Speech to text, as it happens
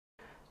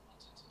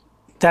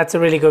That's a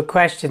really good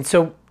question.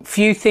 So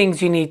few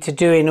things you need to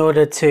do in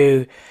order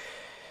to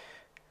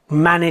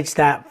manage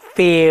that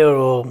fear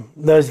or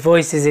those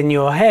voices in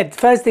your head.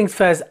 First things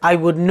first, I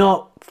would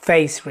not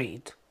face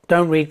read.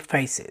 Don't read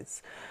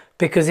faces.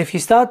 Because if you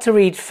start to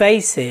read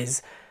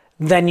faces,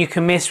 then you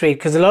can misread.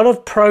 Because a lot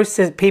of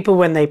people,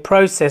 when they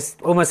process,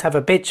 almost have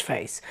a bitch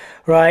face,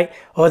 right?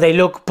 Or they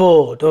look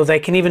bored, or they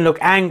can even look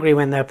angry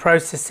when they're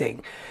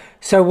processing.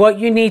 So what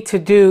you need to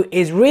do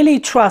is really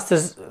trust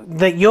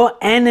that your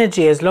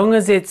energy, as long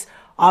as it's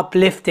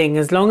uplifting,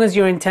 as long as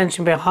your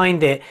intention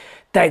behind it,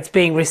 that it's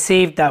being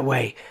received that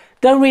way.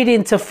 Don't read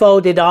into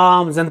folded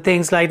arms and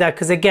things like that.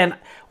 Because again,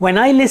 when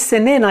I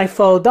listen in, I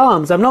fold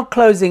arms. I'm not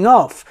closing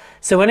off.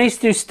 So when I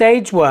used to do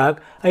stage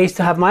work, I used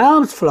to have my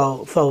arms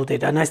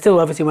folded. And I still,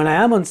 obviously, when I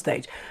am on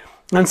stage.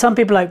 And some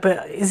people are like,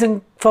 but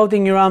isn't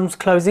folding your arms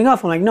closing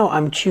off? I'm like, no,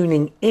 I'm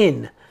tuning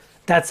in.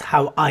 That's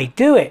how I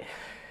do it.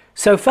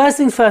 So first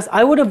things first,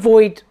 I would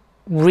avoid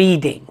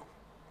reading,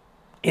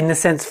 in the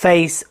sense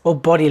face or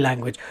body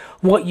language.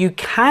 What you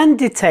can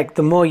detect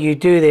the more you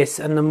do this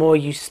and the more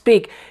you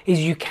speak is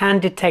you can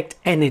detect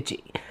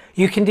energy.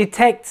 You can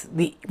detect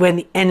when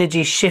the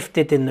energy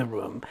shifted in the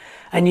room,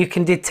 and you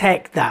can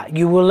detect that.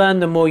 You will learn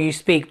the more you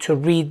speak to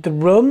read the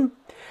room.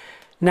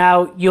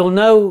 Now you'll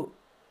know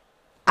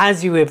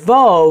as you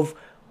evolve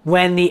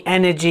when the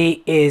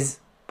energy is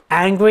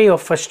angry or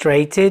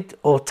frustrated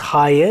or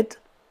tired.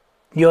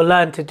 You'll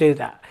learn to do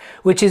that,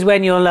 which is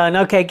when you'll learn,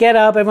 okay, get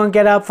up, everyone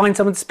get up, find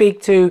someone to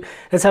speak to,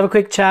 let's have a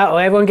quick chat,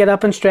 or everyone get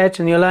up and stretch,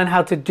 and you'll learn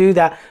how to do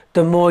that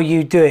the more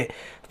you do it.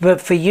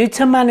 But for you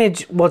to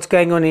manage what's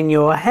going on in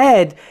your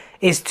head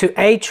is to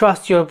A,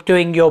 trust you're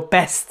doing your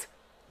best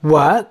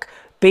work,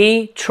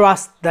 B,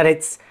 trust that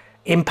it's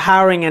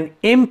empowering and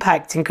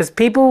impacting, because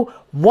people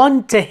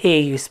want to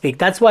hear you speak.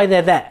 That's why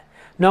they're there.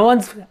 No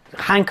one's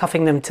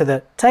handcuffing them to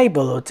the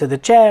table or to the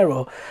chair,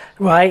 or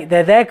right.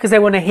 They're there because they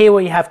want to hear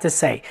what you have to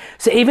say.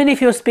 So even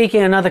if you're speaking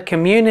in another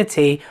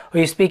community or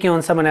you're speaking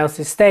on someone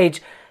else's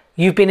stage,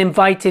 you've been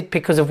invited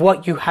because of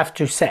what you have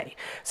to say.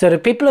 So the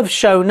people have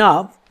shown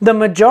up, the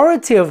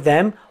majority of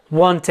them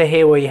want to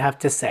hear what you have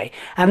to say.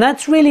 And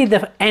that's really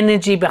the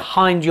energy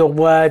behind your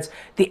words,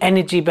 the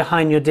energy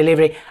behind your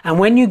delivery. And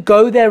when you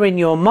go there in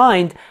your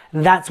mind,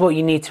 that's what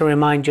you need to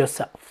remind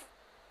yourself.